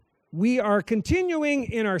We are continuing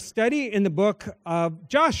in our study in the book of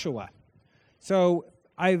Joshua. So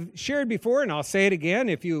I've shared before, and I'll say it again,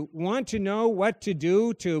 if you want to know what to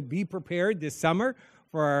do to be prepared this summer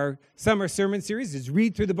for our summer sermon series, is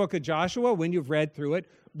read through the book of Joshua. When you've read through it,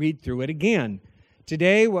 read through it again.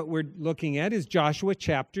 Today, what we're looking at is Joshua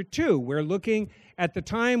chapter 2. We're looking at the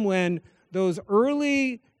time when those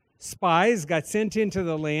early spies got sent into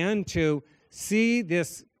the land to see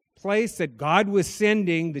this place that God was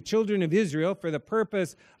sending the children of Israel for the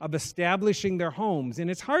purpose of establishing their homes. And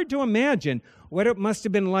it's hard to imagine what it must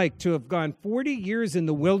have been like to have gone 40 years in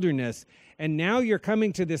the wilderness, and now you're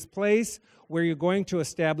coming to this place where you're going to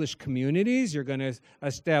establish communities, you're going to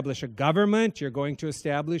establish a government, you're going to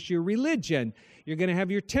establish your religion, you're going to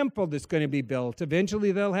have your temple that's going to be built.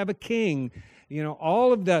 Eventually they'll have a king,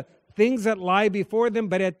 all of the things that lie before them.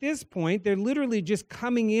 But at this point, they're literally just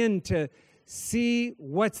coming in to see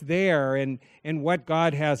what's there and what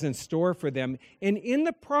God has in store for them. And in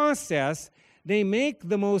the process, they make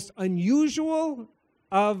the most unusual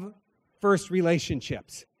of first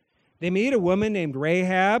relationships. They meet a woman named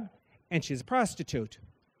Rahab, and she's a prostitute.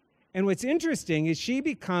 And what's interesting is she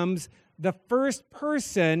becomes the first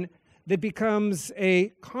person that becomes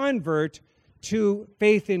a convert to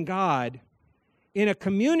faith in God in a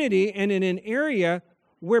community and in an area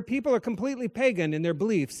where people are completely pagan in their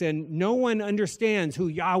beliefs, and no one understands who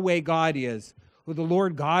Yahweh God is, who the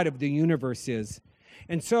Lord God of the universe is.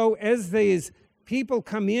 And so as these people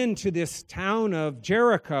come into this town of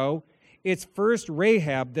Jericho, it's first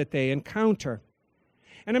Rahab that they encounter.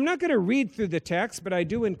 And I'm not going to read through the text, but I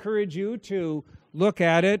do encourage you to look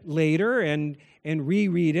at it later and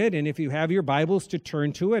reread it. And if you have your Bibles, to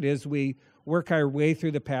turn to it as we work our way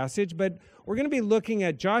through the passage. But we're going to be looking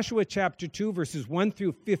at Joshua chapter 2, verses 1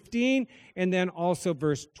 through 15, and then also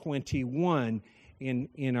verse 21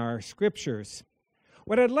 in our scriptures.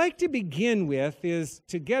 What I'd like to begin with is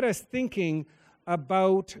to get us thinking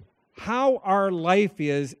about how our life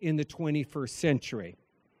is in the 21st century.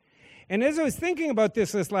 And as I was thinking about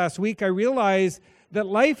this last week, I realized that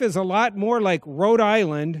life is a lot more like Rhode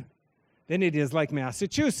Island than it is like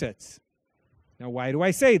Massachusetts. Now, why do I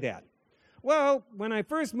say that? Well, when I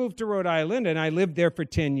first moved to Rhode Island, and I lived there for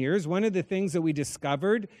 10 years, one of the things that we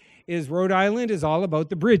discovered is Rhode Island is all about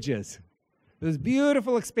the bridges. Those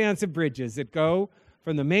beautiful, expansive bridges that go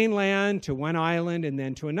from the mainland to one island and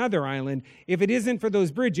then to another island. If it isn't for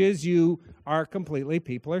those bridges, people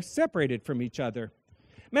are separated from each other.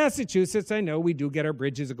 Massachusetts, I know we do get our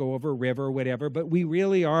bridges that go over a river or whatever, but we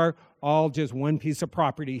really are all just one piece of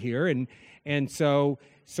property here. And so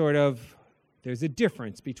sort of there's a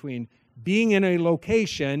difference between being in a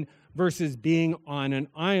location versus being on an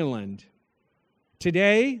island.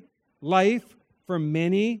 Today, life for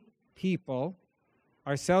many people,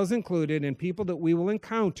 ourselves included, and people that we will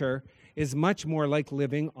encounter, is much more like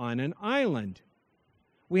living on an island.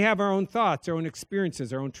 We have our own thoughts, our own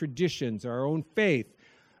experiences, our own traditions, our own faith,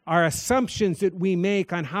 our assumptions that we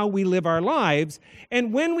make on how we live our lives.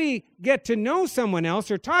 And when we get to know someone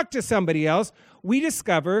else or talk to somebody else, we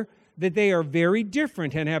discover that they are very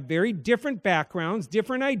different and have very different backgrounds,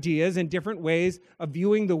 different ideas, and different ways of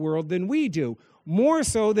viewing the world than we do, more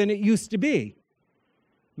so than it used to be.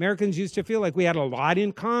 Americans used to feel like we had a lot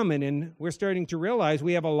in common, and we're starting to realize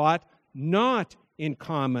we have a lot not in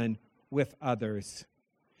common with others.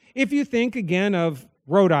 If you think again of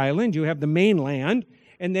Rhode Island, you have the mainland,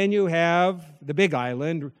 and then you have the Big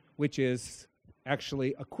Island, which is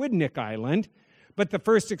actually Aquidneck Island. But the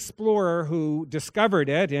first explorer who discovered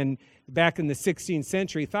it, and back in the 16th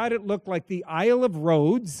century, thought it looked like the Isle of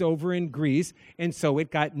Rhodes over in Greece, and so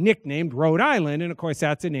it got nicknamed Rhode Island, and of course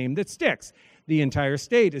that's a name that sticks. The entire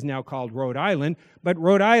state is now called Rhode Island, but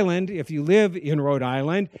Rhode Island, if you live in Rhode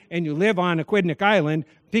Island and you live on Aquidneck Island,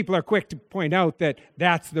 people are quick to point out that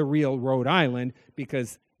that's the real Rhode Island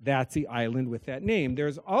because that's the island with that name.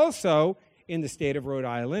 There's also, in the state of Rhode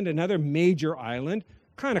Island, another major island,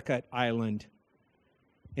 Connecut Island.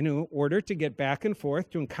 In order to get back and forth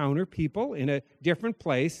to encounter people in a different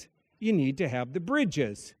place, you need to have the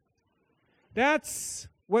bridges. That's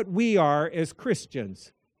what we are as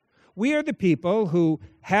Christians. We are the people who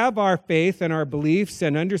have our faith and our beliefs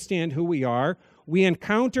and understand who we are. We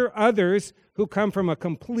encounter others who come from a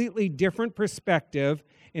completely different perspective,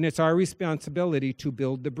 and it's our responsibility to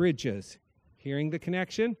build the bridges. Hearing the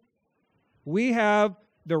connection? We have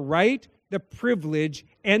the right, the privilege,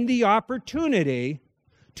 and the opportunity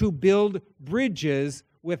to build bridges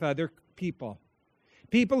with other people.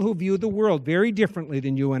 People who view the world very differently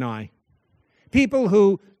than you and I. People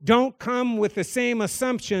who don't come with the same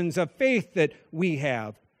assumptions of faith that we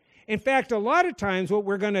have. In fact, a lot of times what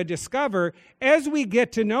we're going to discover as we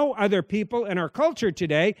get to know other people in our culture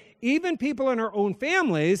today, even people in our own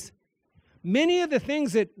families, many of the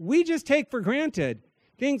things that we just take for granted,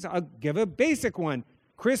 I'll give a basic one.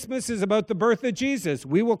 Christmas is about the birth of Jesus.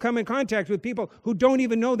 We will come in contact with people who don't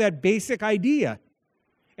even know that basic idea.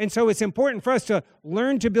 And so it's important for us to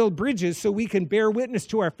learn to build bridges so we can bear witness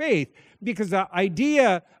to our faith, because the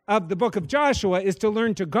idea of the book of Joshua is to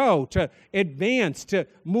learn to go, to advance, to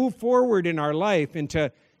move forward in our life, and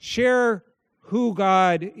to share who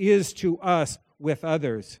God is to us with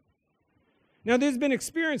others. Now, there's been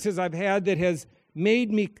experiences I've had that has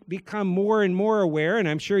made me become more and more aware, and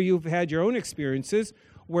I'm sure you've had your own experiences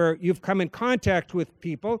where you've come in contact with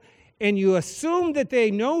people and you assume that they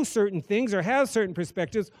know certain things or have certain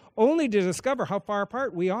perspectives, only to discover how far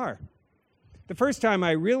apart we are. The first time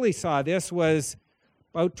I really saw this was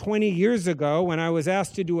about 20 years ago when I was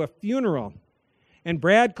asked to do a funeral. And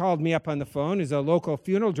Brad called me up on the phone as a local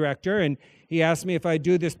funeral director, and he asked me if I'd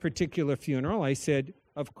do this particular funeral. I said,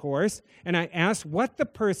 of course. And I asked what the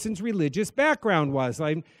person's religious background was.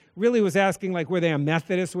 I really was asking, like, were they a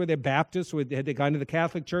Methodist? Were they Baptist? Had they gone to the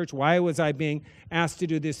Catholic Church? Why was I being asked to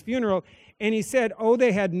do this funeral? And he said,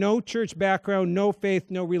 they had no church background, no faith,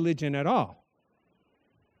 no religion at all.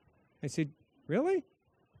 I said, really?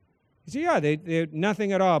 He said, yeah, they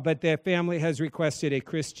nothing at all, but their family has requested a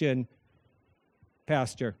Christian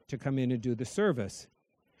pastor to come in and do the service.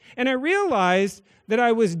 And I realized that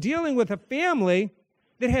I was dealing with a family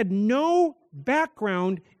that had no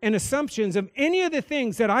background and assumptions of any of the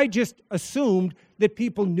things that I just assumed that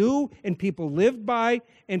people knew and people lived by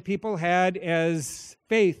and people had as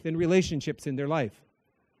faith and relationships in their life.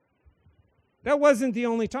 That wasn't the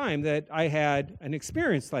only time that I had an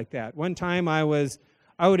experience like that. One time I was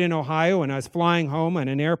out in Ohio and I was flying home on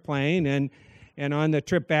an airplane, and on the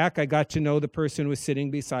trip back I got to know the person who was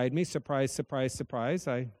sitting beside me. Surprise, surprise, surprise.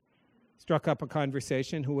 I struck up a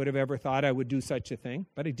conversation. Who would have ever thought I would do such a thing?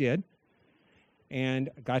 But I did. And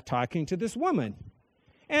got talking to this woman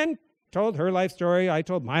and told her life story. I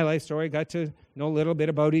told my life story, got to know a little bit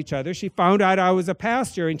about each other. She found out I was a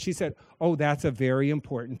pastor, and she said, that's a very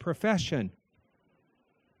important profession.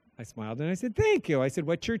 I smiled and I said, thank you. I said,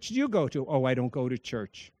 what church do you go to? I don't go to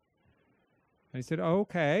church. I said,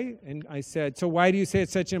 okay. And I said, so why do you say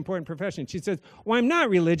it's such an important profession? She says, I'm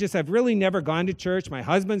not religious. I've really never gone to church. My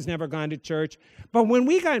husband's never gone to church. But when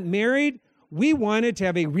we got married, we wanted to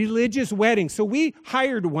have a religious wedding. So we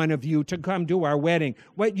hired one of you to come do our wedding.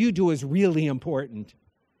 What you do is really important.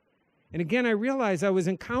 And again, I realized I was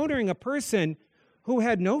encountering a person who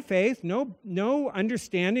had no faith, no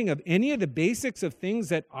understanding of any of the basics of things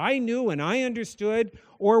that I knew and I understood,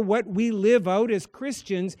 or what we live out as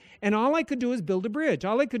Christians. And all I could do is build a bridge.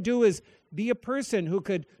 All I could do is be a person who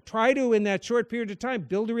could try to, in that short period of time,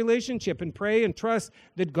 build a relationship and pray and trust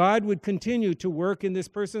that God would continue to work in this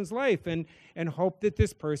person's life, and hope that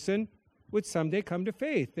this person would someday come to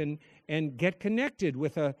faith and get connected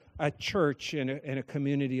with a church and a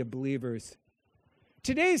community of believers.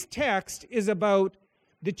 Today's text is about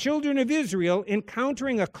the children of Israel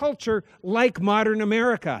encountering a culture like modern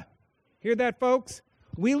America. Hear that, folks?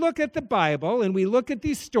 We look at the Bible and we look at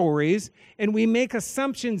these stories and we make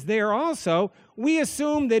assumptions there also. We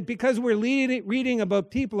assume that because we're reading about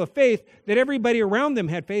people of faith, that everybody around them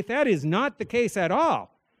had faith. That is not the case at all.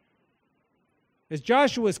 As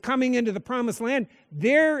Joshua is coming into the promised land,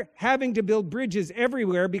 they're having to build bridges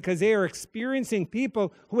everywhere because they are experiencing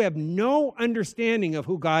people who have no understanding of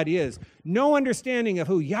who God is, no understanding of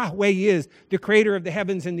who Yahweh is, the creator of the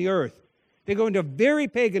heavens and the earth. They go into a very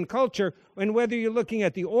pagan culture, and whether you're looking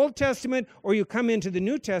at the Old Testament or you come into the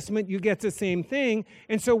New Testament, you get the same thing.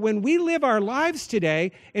 And so when we live our lives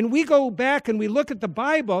today and we go back and we look at the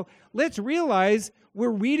Bible, let's realize we're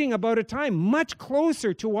reading about a time much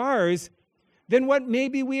closer to ours than what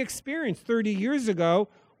maybe we experienced 30 years ago,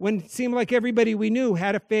 when it seemed like everybody we knew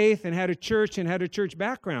had a faith and had a church and had a church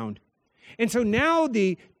background. And so now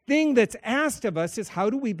the thing that's asked of us is, how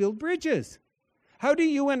do we build bridges? How do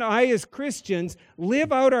you and I as Christians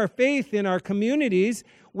live out our faith in our communities,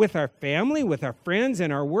 with our family, with our friends,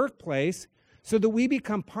 and our workplace, so that we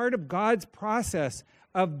become part of God's process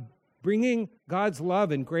of bringing God's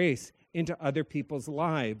love and grace into other people's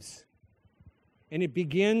lives? And it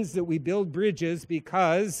begins that we build bridges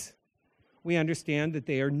because we understand that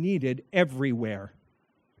they are needed everywhere.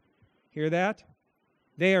 Hear that?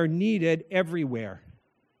 They are needed everywhere.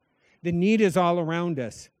 The need is all around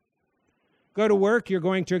us. Go to work, you're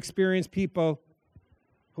going to experience people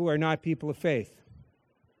who are not people of faith.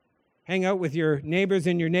 Hang out with your neighbors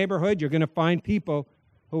in your neighborhood, you're going to find people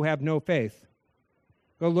who have no faith.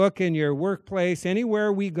 go look in your workplace,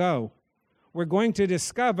 anywhere we go, we're going to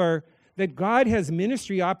discover that God has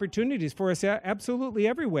ministry opportunities for us absolutely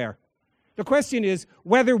everywhere. The question is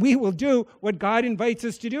whether we will do what God invites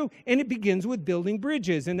us to do, and it begins with building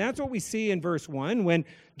bridges. And that's what we see in verse 1 when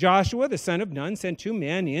Joshua, the son of Nun, sent 2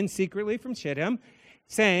 men in secretly from Shittim,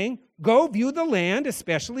 saying, go view the land,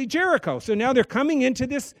 especially Jericho. So now they're coming into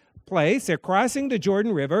this place, they're crossing the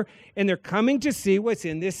Jordan River, and they're coming to see what's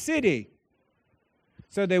in this city.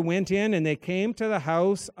 So they went in and they came to the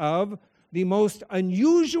house of the most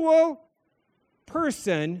unusual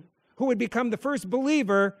person who would become the first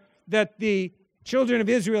believer that the children of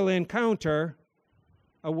Israel encounter,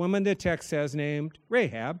 a woman the text says named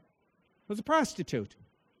Rahab, was a prostitute,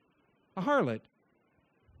 a harlot.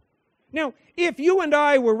 Now, if you and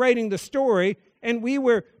I were writing the story and we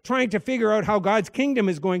were trying to figure out how God's kingdom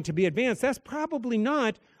is going to be advanced, that's probably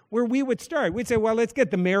not where we would start. We'd say, well, let's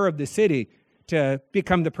get the mayor of the city to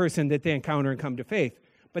become the person that they encounter and come to faith.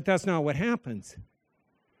 But that's not what happens.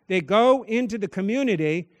 They go into the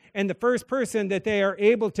community, and the first person that they are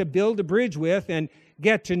able to build a bridge with and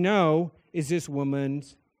get to know is this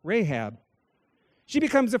woman's Rahab. She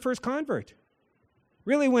becomes the first convert.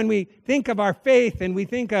 Really, when we think of our faith and we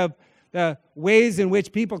think of the ways in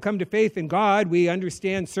which people come to faith in God, we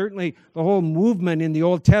understand certainly the whole movement in the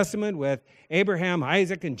Old Testament with Abraham,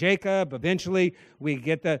 Isaac, and Jacob. Eventually, we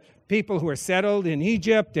get the people who are settled in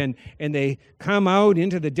Egypt, and they come out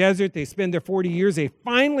into the desert. They spend their 40 years. They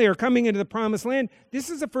finally are coming into the promised land. This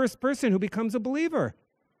is the first person who becomes a believer.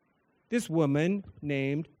 This woman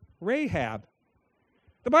named Rahab.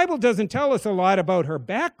 The Bible doesn't tell us a lot about her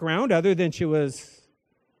background other than she was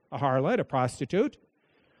a harlot, a prostitute.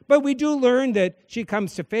 But we do learn that she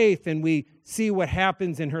comes to faith, and we see what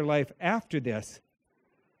happens in her life after this.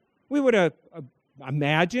 We would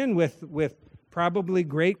imagine with probably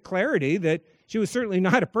great clarity that she was certainly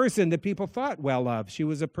not a person that people thought well of. She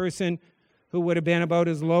was a person who would have been about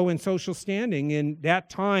as low in social standing in that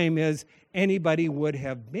time as anybody would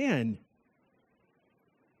have been.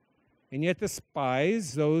 And yet the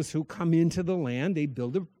spies, those who come into the land, they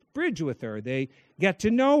build a bridge with her. They get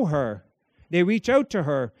to know her. They reach out to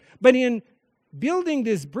her. But in building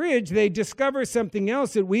this bridge, they discover something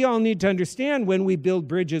else that we all need to understand when we build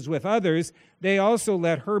bridges with others. They also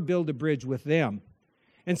let her build a bridge with them.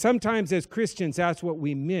 And sometimes as Christians, that's what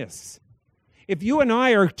we miss. If you and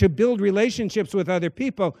I are to build relationships with other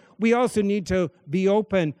people, we also need to be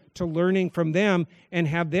open to learning from them and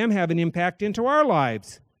have them have an impact into our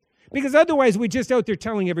lives. Because otherwise, we're just out there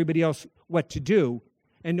telling everybody else what to do,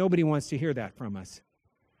 and nobody wants to hear that from us.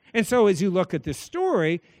 And so as you look at this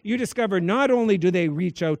story, you discover not only do they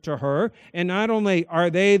reach out to her, and not only are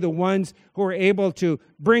they the ones who are able to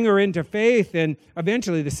bring her into faith, and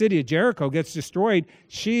eventually the city of Jericho gets destroyed.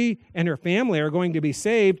 She and her family are going to be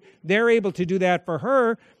saved. They're able to do that for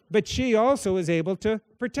her, but she also is able to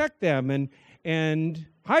protect them and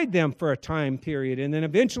hide them for a time period, and then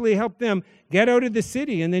eventually help them get out of the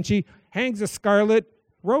city. And then she hangs a scarlet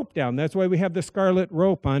rope down. That's why we have the scarlet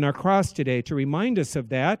rope on our cross today, to remind us of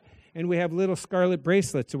that. And we have little scarlet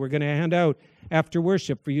bracelets that we're going to hand out after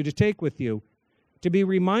worship for you to take with you, to be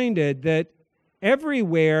reminded that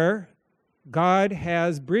everywhere God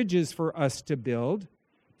has bridges for us to build,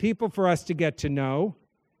 people for us to get to know,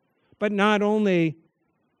 but not only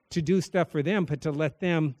to do stuff for them, but to let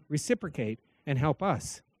them reciprocate and help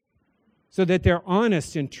us, so that they're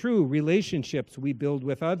honest and true relationships we build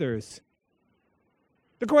with others.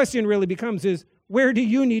 The question really becomes is, where do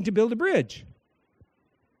you need to build a bridge?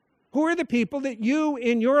 Who are the people that you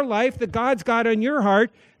in your life, that God's got on your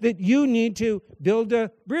heart, that you need to build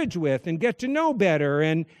a bridge with and get to know better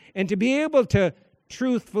and to be able to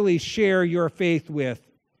truthfully share your faith with?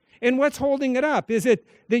 And what's holding it up? Is it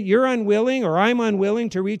that you're unwilling or I'm unwilling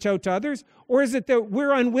to reach out to others? Or is it that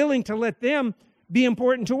we're unwilling to let them be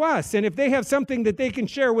important to us? And if they have something that they can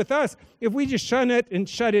share with us, if we just shun it and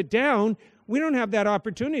shut it down, we don't have that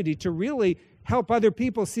opportunity to really help other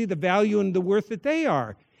people see the value and the worth that they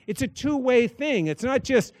are. It's a two-way thing. It's not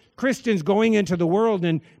just Christians going into the world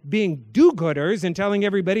and being do-gooders and telling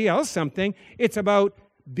everybody else something. It's about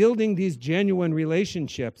building these genuine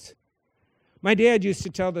relationships. My dad used to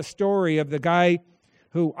tell the story of the guy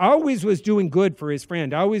who always was doing good for his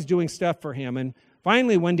friend, always doing stuff for him. And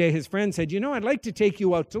finally, one day, his friend said, I'd like to take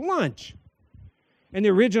you out to lunch. And the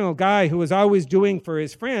original guy who was always doing for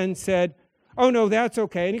his friend said, oh, no, that's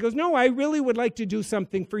okay. And he goes, no, I really would like to do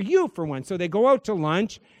something for you for once. So they go out to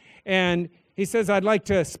lunch, and he says, I'd like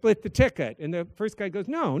to split the ticket. And the first guy goes,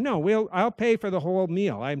 no, I'll pay for the whole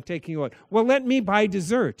meal. I'm taking you out. Well, let me buy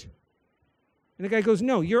dessert. And the guy goes,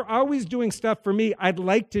 no, you're always doing stuff for me. I'd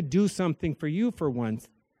like to do something for you for once.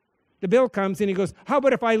 The bill comes and he goes, how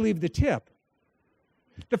about if I leave the tip?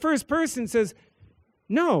 The first person says,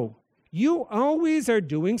 no, you always are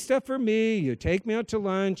doing stuff for me. You take me out to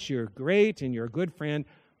lunch. You're great and you're a good friend.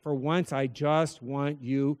 For once, I just want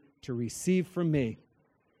you to receive from me.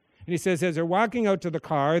 And he says, as they're walking out to the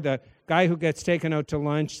car, the guy who gets taken out to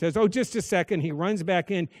lunch says, oh, just a second. He runs back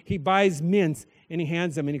in. He buys mints and he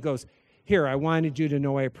hands them and he goes, here, I wanted you to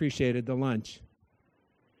know I appreciated the lunch.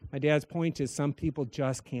 My dad's point is some people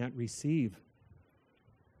just can't receive.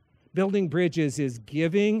 Building bridges is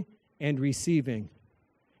giving and receiving.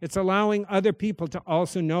 It's allowing other people to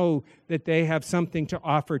also know that they have something to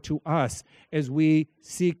offer to us as we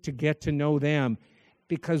seek to get to know them.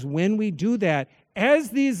 Because when we do that,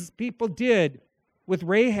 as these people did with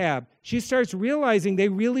Rahab, she starts realizing they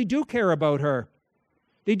really do care about her.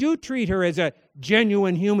 They do treat her as a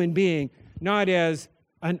genuine human being, not as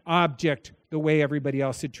an object the way everybody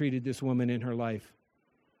else had treated this woman in her life.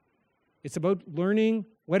 It's about learning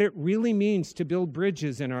what it really means to build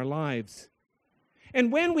bridges in our lives.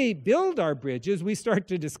 And when we build our bridges, we start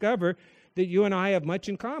to discover that you and I have much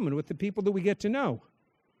in common with the people that we get to know.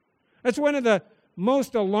 That's one of the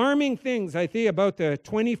most alarming things, I think, about the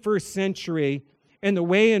 21st century and the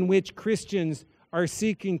way in which Christians are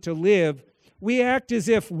seeking to live. We act as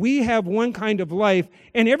if we have one kind of life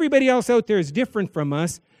and everybody else out there is different from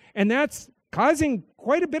us, and that's causing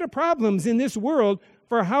quite a bit of problems in this world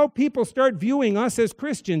for how people start viewing us as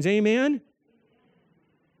Christians. Amen?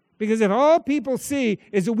 Because if all people see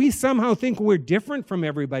is that we somehow think we're different from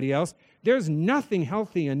everybody else, there's nothing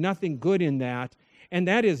healthy and nothing good in that, and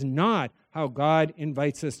that is not how God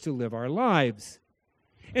invites us to live our lives.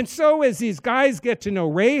 And so as these guys get to know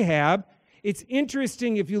Rahab, it's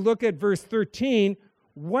interesting if you look at verse 13,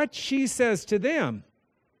 what she says to them.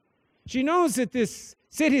 She knows that this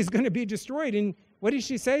city is going to be destroyed. And what does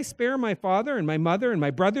she say? Spare my father and my mother and my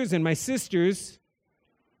brothers and my sisters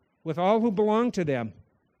with all who belong to them,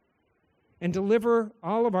 and deliver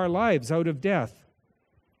all of our lives out of death.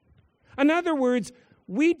 In other words,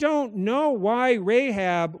 we don't know why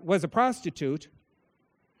Rahab was a prostitute,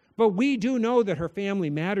 but we do know that her family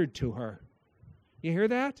mattered to her. You hear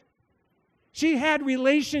that? She had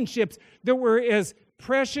relationships that were as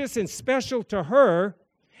precious and special to her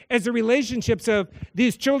as the relationships of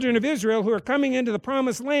these children of Israel who are coming into the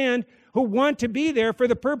promised land, who want to be there for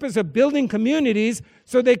the purpose of building communities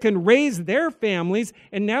so they can raise their families.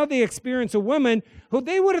 And now they experience a woman who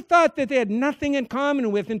they would have thought that they had nothing in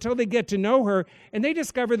common with until they get to know her. And they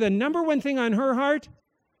discover the number one thing on her heart,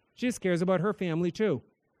 she just cares about her family too.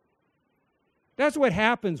 That's what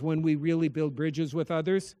happens when we really build bridges with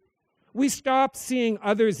others. We stop seeing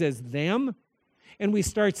others as them, and we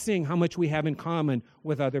start seeing how much we have in common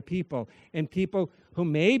with other people. And people who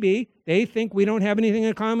maybe they think we don't have anything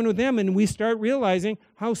in common with them, and we start realizing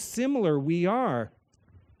how similar we are.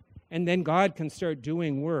 And then God can start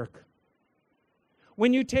doing work.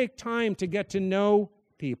 When you take time to get to know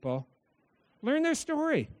people, learn their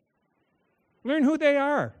story. Learn who they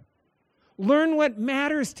are. Learn what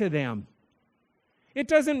matters to them. It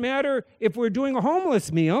doesn't matter if we're doing a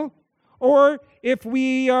homeless meal or if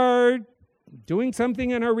we are doing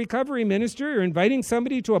something in our recovery ministry or inviting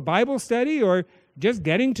somebody to a Bible study or just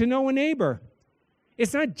getting to know a neighbor.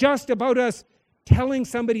 It's not just about us telling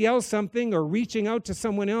somebody else something or reaching out to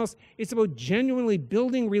someone else. It's about genuinely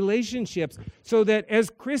building relationships so that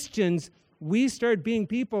as Christians, we start being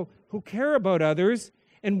people who care about others.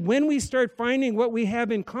 And when we start finding what we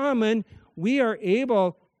have in common, we are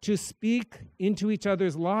able to speak into each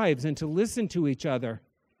other's lives and to listen to each other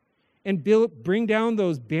and bring down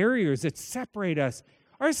those barriers that separate us.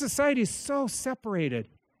 Our society is so separated.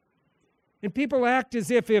 And people act as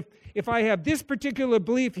if I have this particular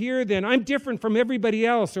belief here, then I'm different from everybody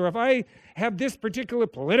else. Or if I have this particular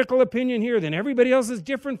political opinion here, then everybody else is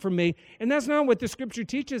different from me. And that's not what the Scripture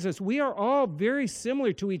teaches us. We are all very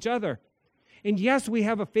similar to each other. And yes, we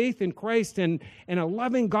have a faith in Christ and a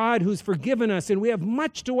loving God who's forgiven us, and we have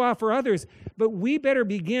much to offer others. But we better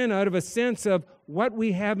begin out of a sense of what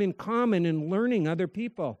we have in common in learning other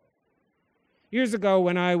people. Years ago,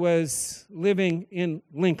 when I was living in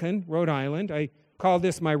Lincoln, Rhode Island, I call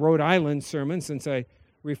this my Rhode Island sermon since I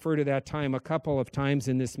refer to that time a couple of times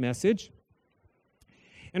in this message.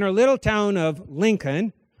 In our little town of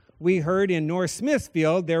Lincoln, we heard in North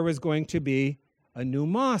Smithfield there was going to be a new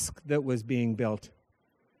mosque that was being built.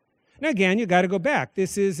 Now again, you got to go back.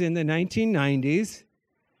 This is in the 1990s,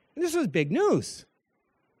 and this was big news.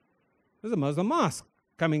 There's a Muslim mosque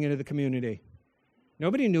coming into the community.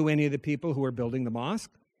 Nobody knew any of the people who were building the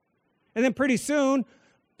mosque. And then pretty soon,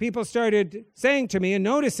 people started saying to me and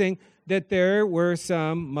noticing that there were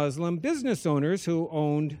some Muslim business owners who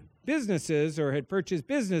owned businesses or had purchased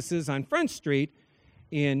businesses on Front Street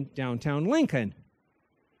in downtown Lincoln.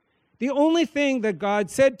 The only thing that God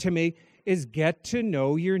said to me is get to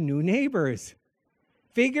know your new neighbors.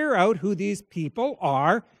 Figure out who these people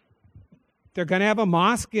are. They're going to have a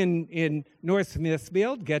mosque in North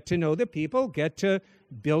Smithfield. Get to know the people. Get to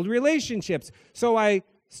build relationships. So I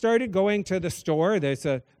started going to the store. It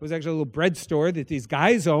was actually a little bread store that these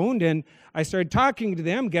guys owned, and I started talking to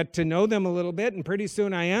them, get to know them a little bit, and pretty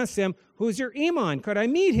soon I asked them, who's your imam? Could I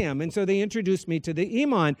meet him? And so they introduced me to the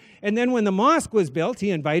imam. And then when the mosque was built, he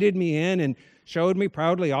invited me in and showed me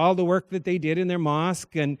proudly all the work that they did in their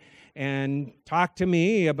mosque and talked to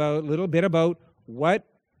me a little bit about what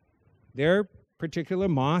their particular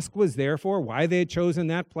mosque was there for, why they had chosen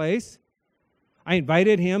that place. I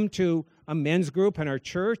invited him to a men's group in our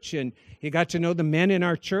church, and he got to know the men in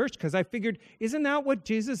our church because I figured, isn't that what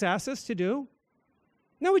Jesus asked us to do?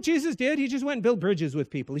 Isn't that what Jesus did? He just went and built bridges with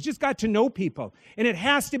people. He just got to know people. And it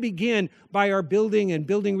has to begin by our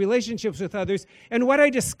building relationships with others. And what I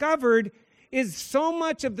discovered is so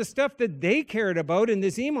much of the stuff that they cared about and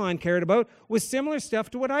this imam cared about was similar stuff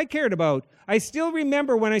to what I cared about. I still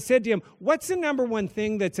remember when I said to him, what's the number one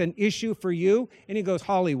thing that's an issue for you? And he goes,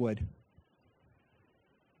 Hollywood.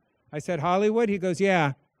 I said, Hollywood? He goes,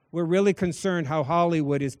 yeah, we're really concerned how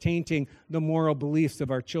Hollywood is tainting the moral beliefs of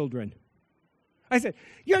our children. I said,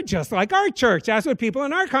 you're just like our church. That's what people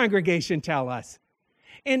in our congregation tell us.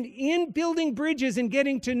 And in building bridges and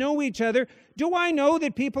getting to know each other, do I know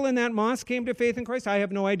that people in that mosque came to faith in Christ? I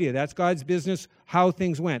have no idea. That's God's business, how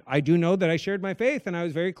things went. I do know that I shared my faith, and I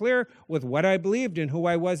was very clear with what I believed and who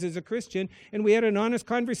I was as a Christian. And we had an honest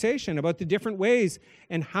conversation about the different ways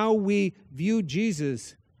and how we viewed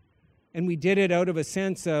Jesus. And we did it out of a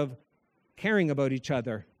sense of caring about each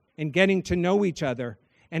other and getting to know each other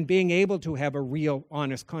and being able to have a real,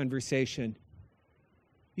 honest conversation.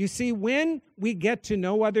 You see, when we get to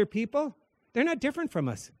know other people, they're not different from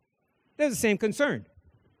us. They have the same concern.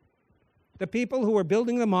 The people who were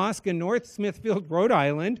building the mosque in North Smithfield, Rhode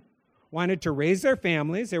Island, wanted to raise their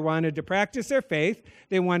families. They wanted to practice their faith.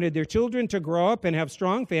 They wanted their children to grow up and have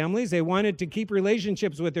strong families. They wanted to keep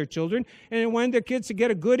relationships with their children. And they wanted their kids to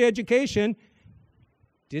get a good education.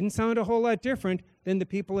 Didn't sound a whole lot different than the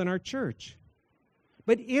people in our church.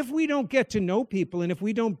 But if we don't get to know people and if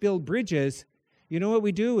we don't build bridges, you know what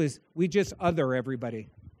we do is we just other everybody.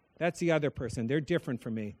 That's the other person. They're different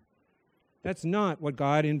from me. That's not what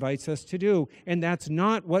God invites us to do. And that's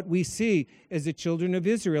not what we see as the children of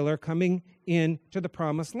Israel are coming into the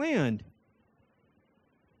promised land.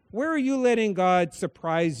 Where are you letting God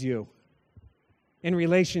surprise you in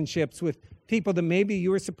relationships with people that maybe you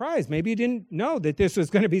were surprised? Maybe you didn't know that this was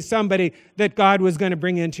going to be somebody that God was going to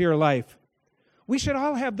bring into your life. We should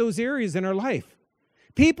all have those areas in our life.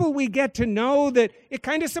 People we get to know that it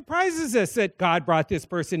kind of surprises us that God brought this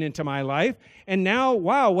person into my life, and now,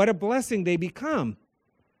 wow, what a blessing they become.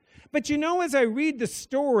 But you know, as I read the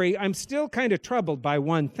story, I'm still kind of troubled by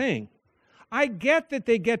one thing. I get that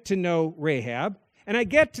they get to know Rahab, and I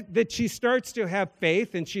get that she starts to have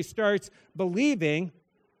faith and she starts believing,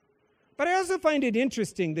 but I also find it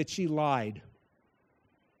interesting that she lied.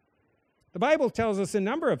 The Bible tells us a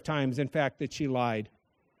number of times, in fact, that she lied.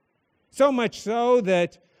 So much so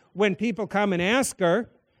that when people come and ask her,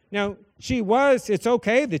 now it's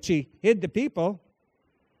okay that she hid the people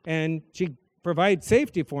and she provides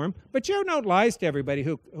safety for them, but she out lies to everybody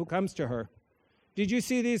who comes to her. Did you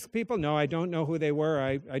see these people? No, I don't know who they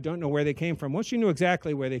were. I don't know where they came from. Well, she knew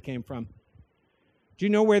exactly where they came from. Do you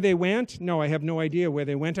know where they went? No, I have no idea where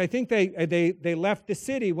they went. I think they left the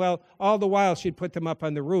city. Well, all the while she'd put them up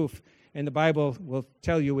on the roof, and the Bible will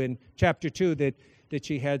tell you in chapter 2 that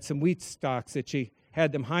she had some wheat stalks that she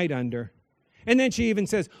had them hide under. And then she even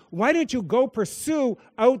says, why don't you go pursue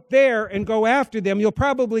out there and go after them? You'll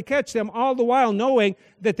probably catch them, all the while knowing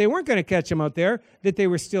that they weren't going to catch them out there, that they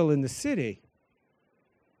were still in the city.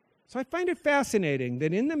 So I find it fascinating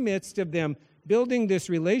that in the midst of them building this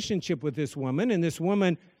relationship with this woman, and this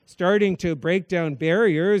woman starting to break down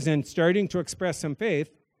barriers and starting to express some faith,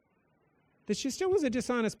 that she still was a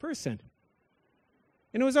dishonest person.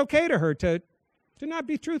 And it was okay to her to not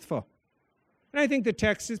be truthful. And I think the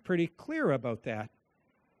text is pretty clear about that.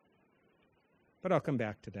 But I'll come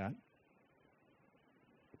back to that.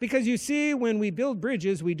 Because you see, when we build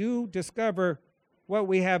bridges, we do discover what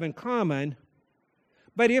we have in common.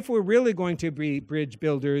 But if we're really going to be bridge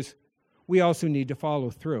builders, we also need to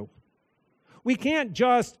follow through. We can't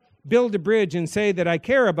just build a bridge and say that I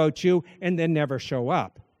care about you and then never show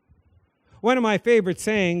up. One of my favorite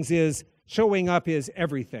sayings is, showing up is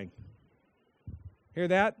everything. Hear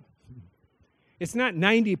that? It's not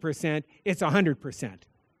 90%, it's 100%.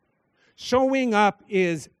 Showing up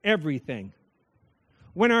is everything.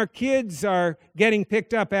 When our kids are getting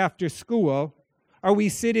picked up after school, are we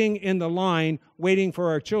sitting in the line waiting for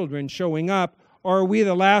our children showing up, or are we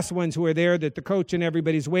the last ones who are there that the coach and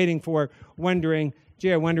everybody's waiting for, wondering,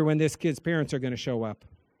 gee, I wonder when this kid's parents are going to show up?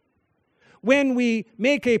 When we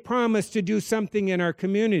make a promise to do something in our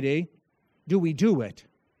community, do we do it?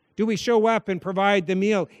 Do we show up and provide the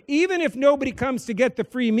meal? Even if nobody comes to get the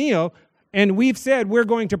free meal, and we've said we're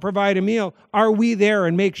going to provide a meal, are we there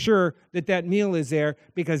and make sure that that meal is there?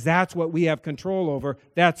 Because that's what we have control over.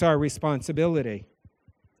 That's our responsibility.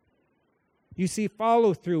 You see,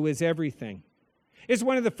 follow-through is everything. It's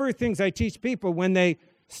one of the first things I teach people when they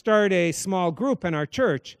start a small group in our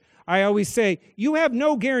church. I always say, you have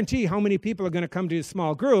no guarantee how many people are going to come to a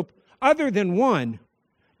small group other than one.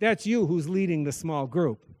 That's you who's leading the small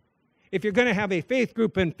group. If you're going to have a faith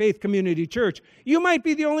group in Faith Community Church, you might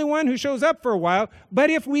be the only one who shows up for a while, but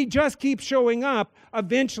if we just keep showing up,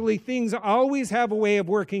 eventually things always have a way of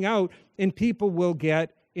working out and people will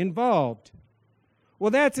get involved. Well,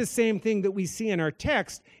 that's the same thing that we see in our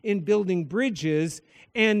text in building bridges.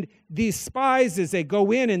 And these spies, as they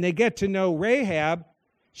go in and they get to know Rahab,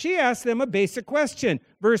 she asks them a basic question.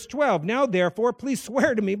 Verse 12, now therefore, please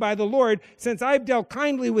swear to me by the Lord, since I've dealt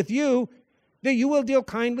kindly with you, that you will deal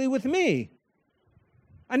kindly with me.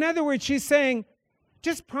 In other words, she's saying,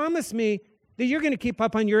 just promise me that you're going to keep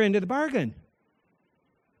up on your end of the bargain.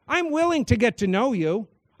 I'm willing to get to know you.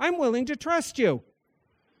 I'm willing to trust you.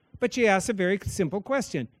 But she asks a very simple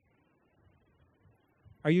question.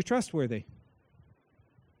 Are you trustworthy?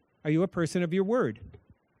 Are you a person of your word?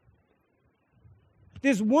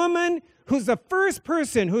 This woman who's the first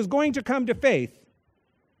person who's going to come to faith,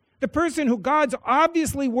 the person who God's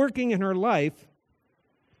obviously working in her life,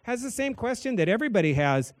 has the same question that everybody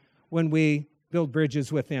has when we build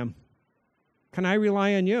bridges with Him. Can I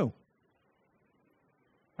rely on you?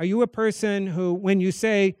 Are you a person who, when you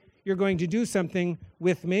say you're going to do something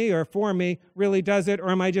with me or for me, really does it? Or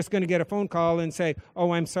am I just going to get a phone call and say,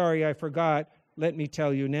 oh, I'm sorry, I forgot. Let me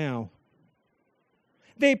tell you now.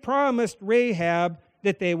 They promised Rahab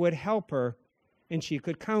that they would help her and she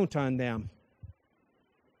could count on them.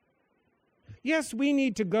 Yes, we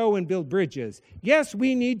need to go and build bridges. Yes,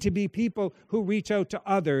 we need to be people who reach out to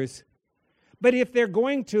others. But if they're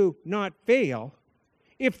going to not fail,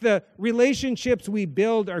 if the relationships we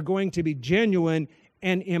build are going to be genuine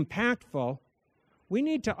and impactful, we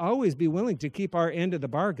need to always be willing to keep our end of the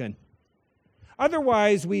bargain.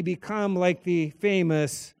 Otherwise, we become like the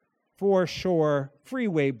famous foreshore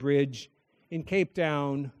freeway bridge in Cape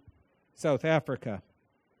Town, South Africa.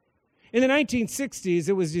 In the 1960s,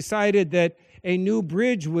 it was decided that a new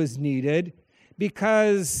bridge was needed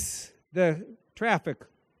because the traffic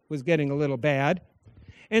was getting a little bad.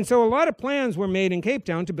 And so a lot of plans were made in Cape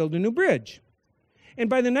Town to build a new bridge. And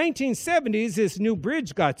by the 1970s, this new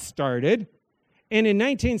bridge got started. And in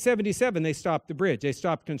 1977, they stopped the bridge. They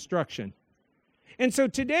stopped construction. And so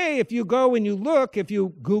today, if you go and you look, if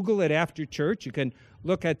you Google it after church, you can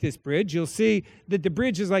look at this bridge, you'll see that the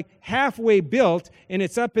bridge is like halfway built and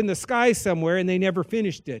it's up in the sky somewhere and they never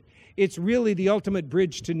finished it. It's really the ultimate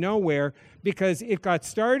bridge to nowhere because it got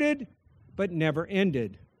started but never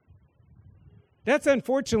ended. That's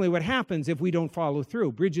unfortunately what happens if we don't follow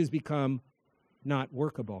through. Bridges become not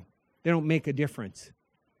workable. They don't make a difference.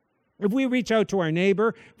 If we reach out to our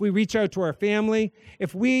neighbor, if we reach out to our family,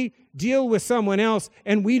 if we deal with someone else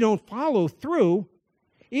and we don't follow through,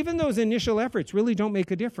 even those initial efforts really don't make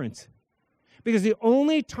a difference. Because the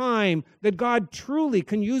only time that God truly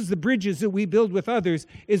can use the bridges that we build with others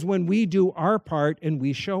is when we do our part and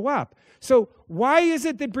we show up. So why is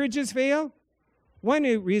it that bridges fail? One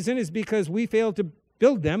reason is because we fail to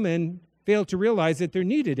build them and fail to realize that they're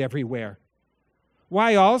needed everywhere.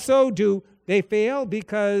 Why also do they fail?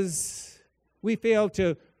 Because we fail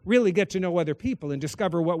to really get to know other people and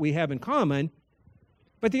discover what we have in common.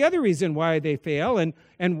 But the other reason why they fail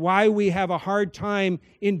and why we have a hard time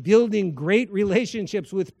in building great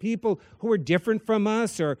relationships with people who are different from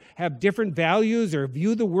us or have different values or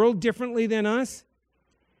view the world differently than us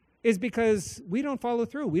is because we don't follow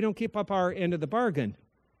through. We don't keep up our end of the bargain.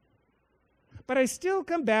 But I still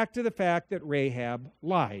come back to the fact that Rahab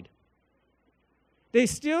lied. They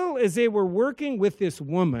still, as they were working with this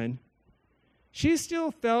woman, she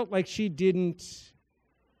still felt like she didn't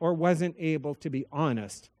or wasn't able to be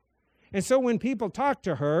honest. And so when people talk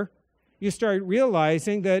to her, you start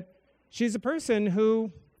realizing that she's a person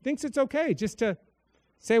who thinks it's okay just to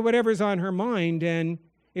say whatever's on her mind, and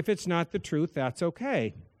if it's not the truth, that's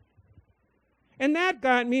okay. And that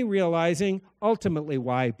got me realizing ultimately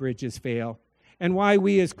why bridges fail and why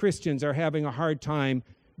we as Christians are having a hard time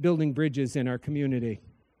building bridges in our community.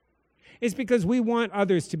 It's because we want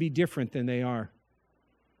others to be different than they are.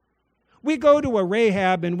 We go to a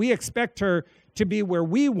Rahab and we expect her to be where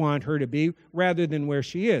we want her to be rather than where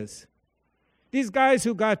she is. These guys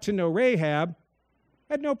who got to know Rahab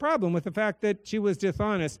had no problem with the fact that she was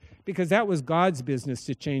dishonest because that was God's business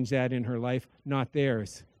to change that in her life, not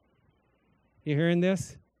theirs. You hearing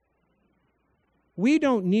this? We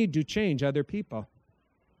don't need to change other people.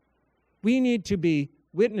 We need to be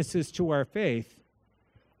witnesses to our faith,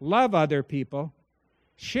 love other people,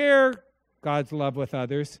 share God's love with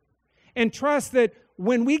others, and trust that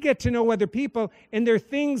when we get to know other people and there are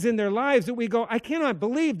things in their lives that we go, I cannot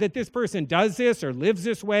believe that this person does this or lives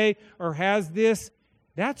this way or has this,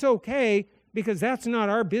 that's okay because that's not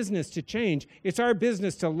our business to change. It's our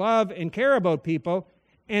business to love and care about people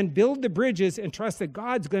and build the bridges and trust that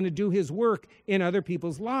God's going to do his work in other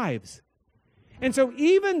people's lives. And so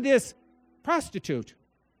even this prostitute,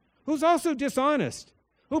 who's also dishonest,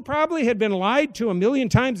 who probably had been lied to 1,000,000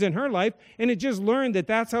 times in her life and had just learned that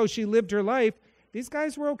that's how she lived her life, these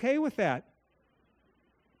guys were okay with that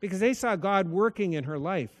because they saw God working in her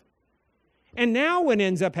life. And now what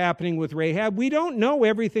ends up happening with Rahab, we don't know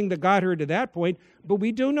everything that got her to that point, but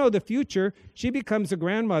we do know the future. She becomes the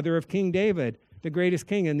grandmother of King David, the greatest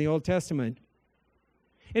king in the Old Testament.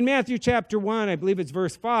 In Matthew chapter 1, I believe it's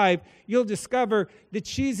verse 5, you'll discover that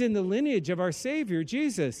she's in the lineage of our Savior,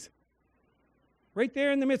 Jesus. Right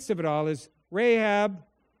there in the midst of it all is Rahab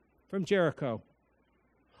from Jericho.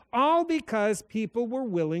 All because people were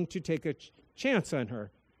willing to take a chance on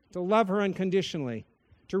her, to love her unconditionally,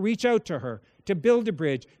 to reach out to her, to build a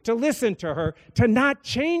bridge, to listen to her, to not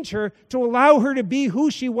change her, to allow her to be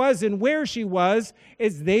who she was and where she was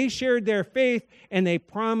as they shared their faith and they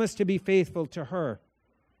promised to be faithful to her.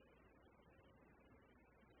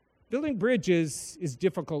 Building bridges is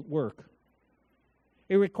difficult work.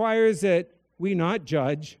 It requires that we not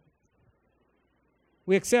judge,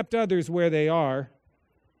 we accept others where they are,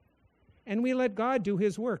 and we let God do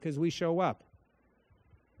his work as we show up.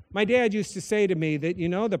 My dad used to say to me that,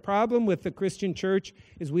 the problem with the Christian church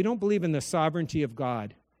is we don't believe in the sovereignty of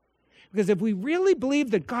God. Because if we really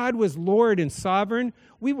believed that God was Lord and sovereign,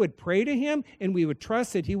 we would pray to him and we would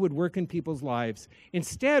trust that he would work in people's lives.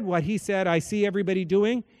 Instead, what he said, I see everybody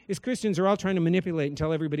doing, is Christians are all trying to manipulate and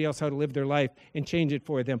tell everybody else how to live their life and change it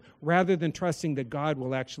for them, rather than trusting that God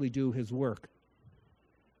will actually do his work.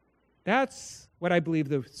 That's what I believe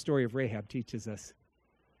the story of Rahab teaches us.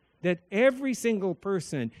 That every single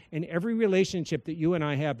person and every relationship that you and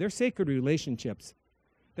I have, they're sacred relationships.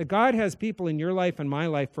 That God has people in your life and my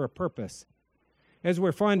life for a purpose. As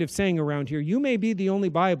we're fond of saying around here, you may be the only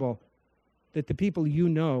Bible that the people you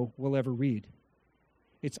know will ever read.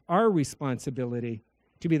 It's our responsibility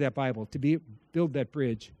to be that Bible, to build that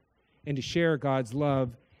bridge, and to share God's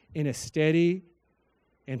love in a steady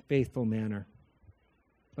and faithful manner.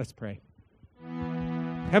 Let's pray.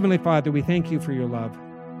 Heavenly Father, we thank you for your love.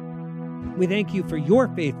 We thank you for your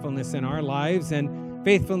faithfulness in our lives and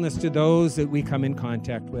faithfulness to those that we come in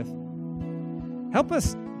contact with. Help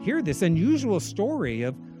us hear this unusual story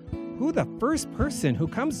of who the first person who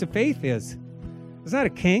comes to faith is. It's not a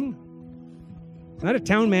king, not a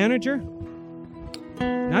town manager,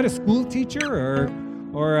 not a school teacher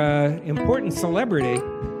or an important celebrity.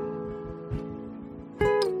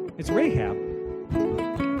 It's Rahab,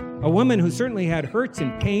 a woman who certainly had hurts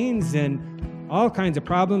and pains and all kinds of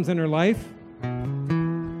problems in her life,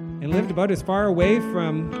 and lived about as far away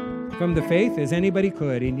from the faith as anybody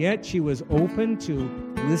could, and yet she was open to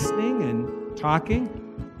listening and talking.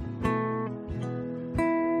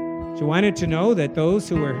 She wanted to know that those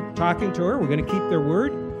who were talking to her were going to keep their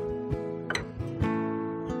word,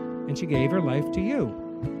 and she gave her life to you,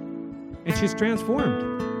 and she's transformed.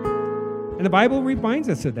 And the Bible reminds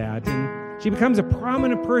us of that, and she becomes a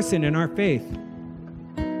prominent person in our faith.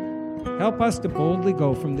 Help us to boldly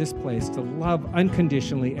go from this place to love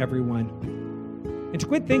unconditionally everyone. And to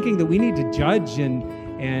quit thinking that we need to judge and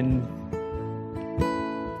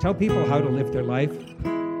tell people how to live their life,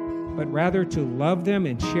 but rather to love them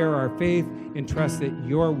and share our faith and trust that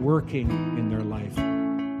you're working in their life.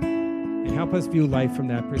 And help us view life from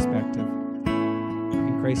that perspective.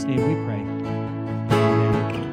 In Christ's name we pray.